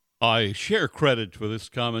I share credit for this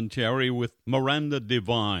commentary with Miranda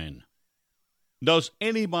Devine. Does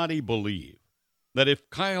anybody believe that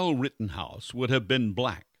if Kyle Rittenhouse would have been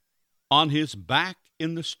black, on his back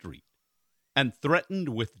in the street, and threatened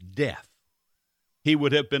with death, he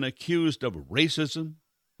would have been accused of racism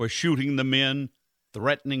for shooting the men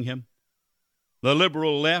threatening him? The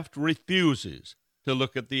liberal left refuses to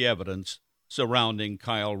look at the evidence surrounding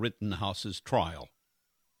Kyle Rittenhouse's trial.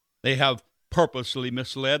 They have purposely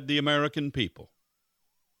misled the American people,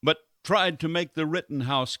 but tried to make the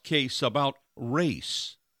Rittenhouse case about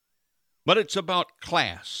race. But it's about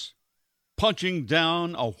class, punching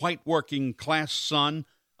down a white working class son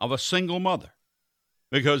of a single mother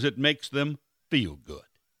because it makes them feel good.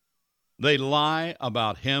 They lie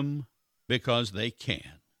about him because they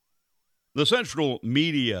can. The central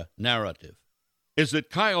media narrative is that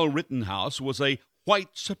Kyle Rittenhouse was a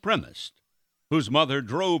white supremacist whose mother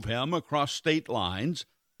drove him across state lines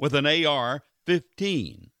with an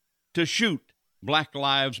AR-15 to shoot Black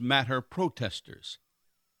Lives Matter protesters.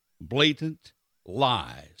 Blatant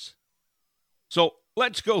lies. So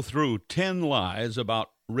let's go through 10 lies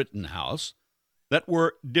about Rittenhouse that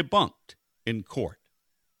were debunked in court.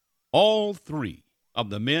 All 3 of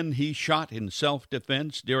the men he shot in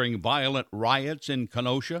self-defense during violent riots in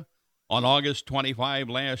Kenosha on August 25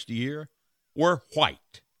 last year were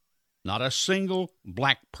white. Not a single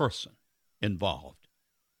black person involved.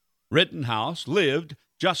 Rittenhouse lived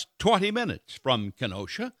just 20 minutes from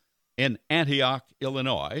Kenosha in Antioch,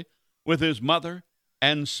 Illinois, with his mother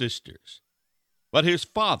and sisters. But his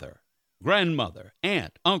father, grandmother,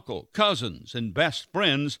 aunt, uncle, cousins, and best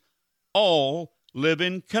friends all live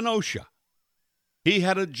in Kenosha. He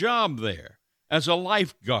had a job there as a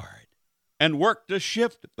lifeguard and worked a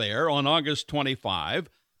shift there on August 25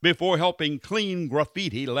 before helping clean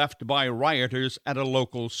graffiti left by rioters at a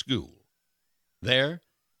local school. There,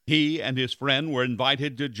 he and his friend were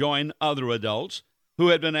invited to join other adults who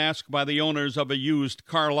had been asked by the owners of a used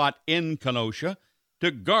car lot in Kenosha to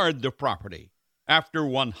guard the property after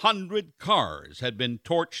 100 cars had been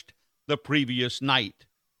torched the previous night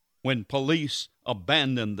when police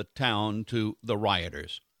abandoned the town to the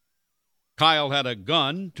rioters. Kyle had a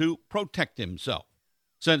gun to protect himself,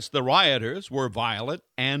 since the rioters were violent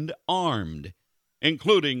and armed,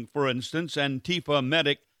 including, for instance, Antifa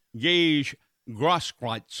medic Gage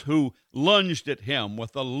Grosskreutz, who lunged at him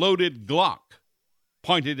with a loaded Glock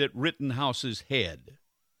pointed at Rittenhouse's head.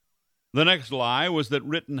 The next lie was that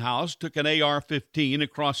Rittenhouse took an AR-15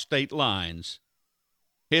 across state lines.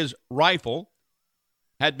 His rifle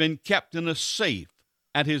had been kept in a safe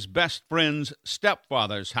at his best friend's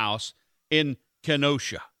stepfather's house in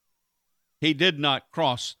Kenosha. He did not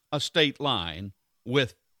cross a state line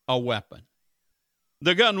with a weapon.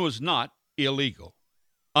 The gun was not illegal.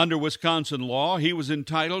 Under Wisconsin law, he was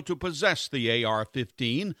entitled to possess the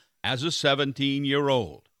AR-15 as a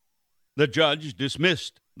 17-year-old. The judge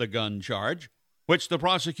dismissed the gun charge, which the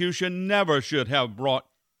prosecution never should have brought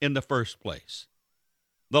in the first place.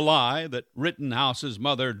 The lie that Rittenhouse's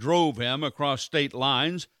mother drove him across state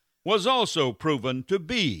lines was also proven to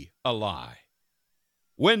be a lie.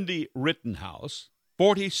 Wendy Rittenhouse,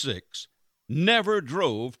 46, never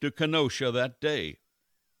drove to Kenosha that day.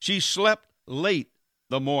 She slept late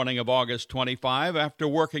the morning of August 25 after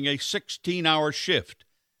working a 16-hour shift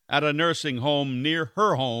at a nursing home near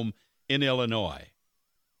her home in Illinois.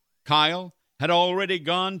 Kyle had already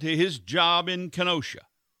gone to his job in Kenosha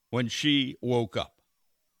when she woke up.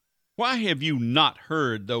 Why have you not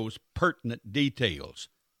heard those pertinent details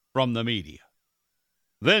from the media?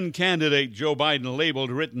 Then candidate Joe Biden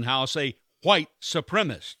labeled Rittenhouse a white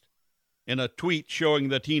supremacist in a tweet showing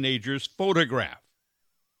the teenager's photograph.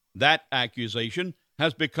 That accusation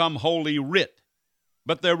has become holy writ,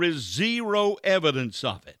 but there is zero evidence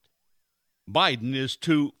of it. Biden is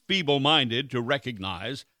too feeble-minded to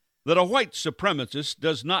recognize that a white supremacist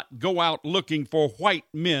does not go out looking for white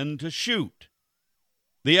men to shoot.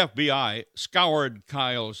 The FBI scoured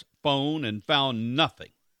Kyle's phone and found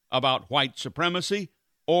nothing about white supremacy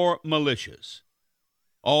or militias.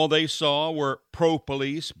 All they saw were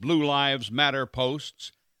pro-police, Blue Lives Matter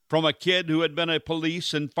posts from a kid who had been a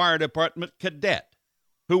police and fire department cadet,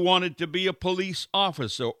 who wanted to be a police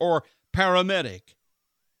officer or paramedic,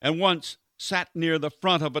 and once sat near the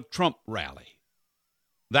front of a Trump rally.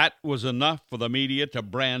 That was enough for the media to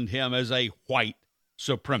brand him as a white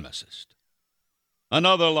supremacist.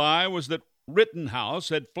 Another lie was that Rittenhouse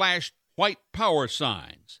had flashed white power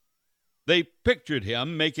signs. They pictured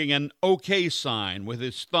him making an OK sign with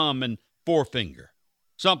his thumb and forefinger,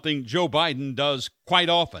 something Joe Biden does quite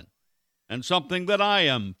often, and something that I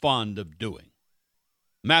am fond of doing.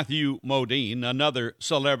 Matthew Modine, another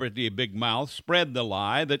celebrity big mouth, spread the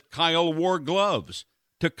lie that Kyle wore gloves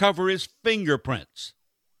to cover his fingerprints.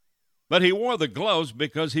 But he wore the gloves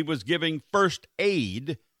because he was giving first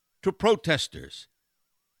aid to protesters.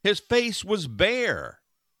 His face was bare,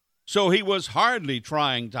 so he was hardly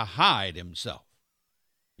trying to hide himself.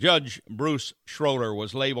 Judge Bruce Schroeder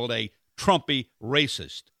was labeled a Trumpy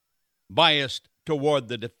racist, biased toward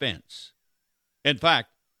the defense. In fact,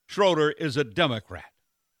 Schroeder is a Democrat.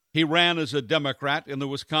 He ran as a Democrat in the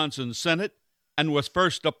Wisconsin Senate and was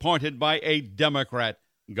first appointed by a Democrat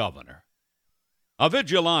governor. A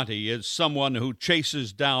vigilante is someone who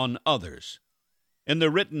chases down others. In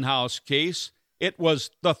the Rittenhouse case, it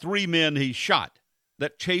was the 3 men he shot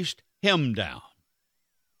that chased him down.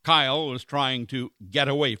 Kyle was trying to get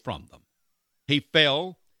away from them. He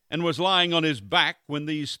fell and was lying on his back when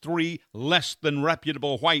these 3 less than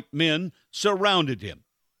reputable white men surrounded him,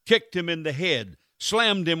 kicked him in the head,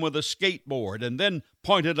 slammed him with a skateboard, and then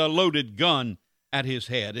pointed a loaded gun at his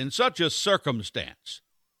head. In such a circumstance,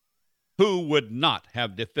 who would not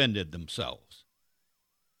have defended themselves?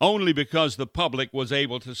 Only because the public was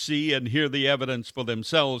able to see and hear the evidence for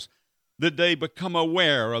themselves did they become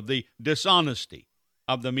aware of the dishonesty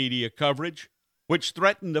of the media coverage, which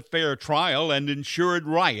threatened a fair trial and ensured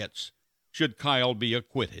riots should Kyle be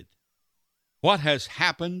acquitted. What has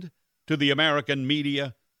happened to the American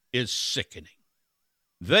media is sickening.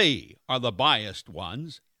 They are the biased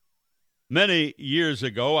ones. Many years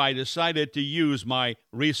ago, I decided to use my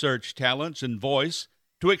research talents and voice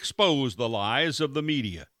to expose the lies of the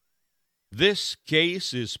media. This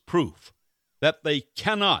case is proof that they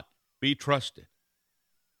cannot be trusted.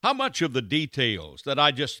 How much of the details that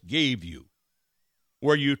I just gave you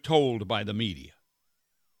were you told by the media?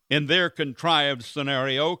 In their contrived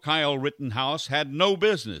scenario, Kyle Rittenhouse had no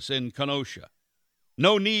business in Kenosha,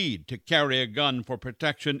 no need to carry a gun for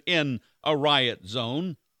protection in a riot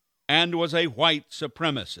zone, and was a white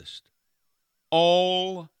supremacist.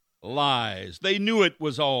 All lies. They knew it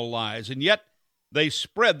was all lies, and yet they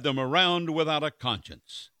spread them around without a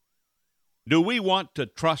conscience. Do we want to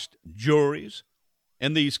trust juries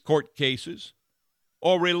in these court cases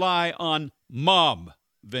or rely on mob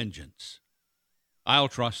vengeance? I'll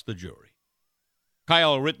trust the jury.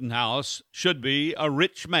 Kyle Rittenhouse should be a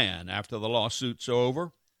rich man after the lawsuit's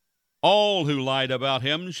over. All who lied about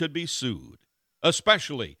him should be sued,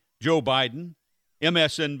 especially Joe Biden,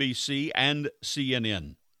 MSNBC, and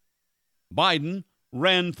CNN. Biden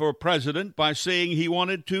ran for president by saying he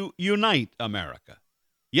wanted to unite America.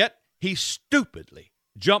 Yet he stupidly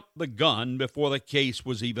jumped the gun before the case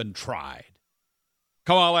was even tried.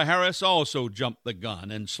 Kamala Harris also jumped the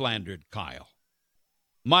gun and slandered Kyle.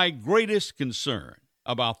 My greatest concern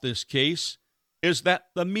about this case is that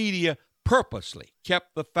the media purposely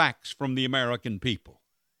kept the facts from the American people.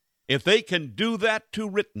 If they can do that to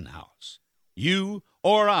Rittenhouse, you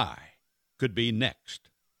or I could be next.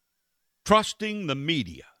 Trusting the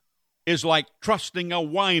media is like trusting a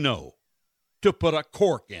wino to put a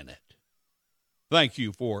cork in it. Thank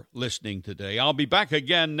you for listening today. I'll be back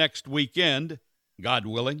again next weekend, God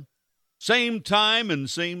willing, same time and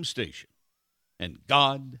same station. And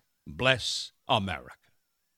God bless America.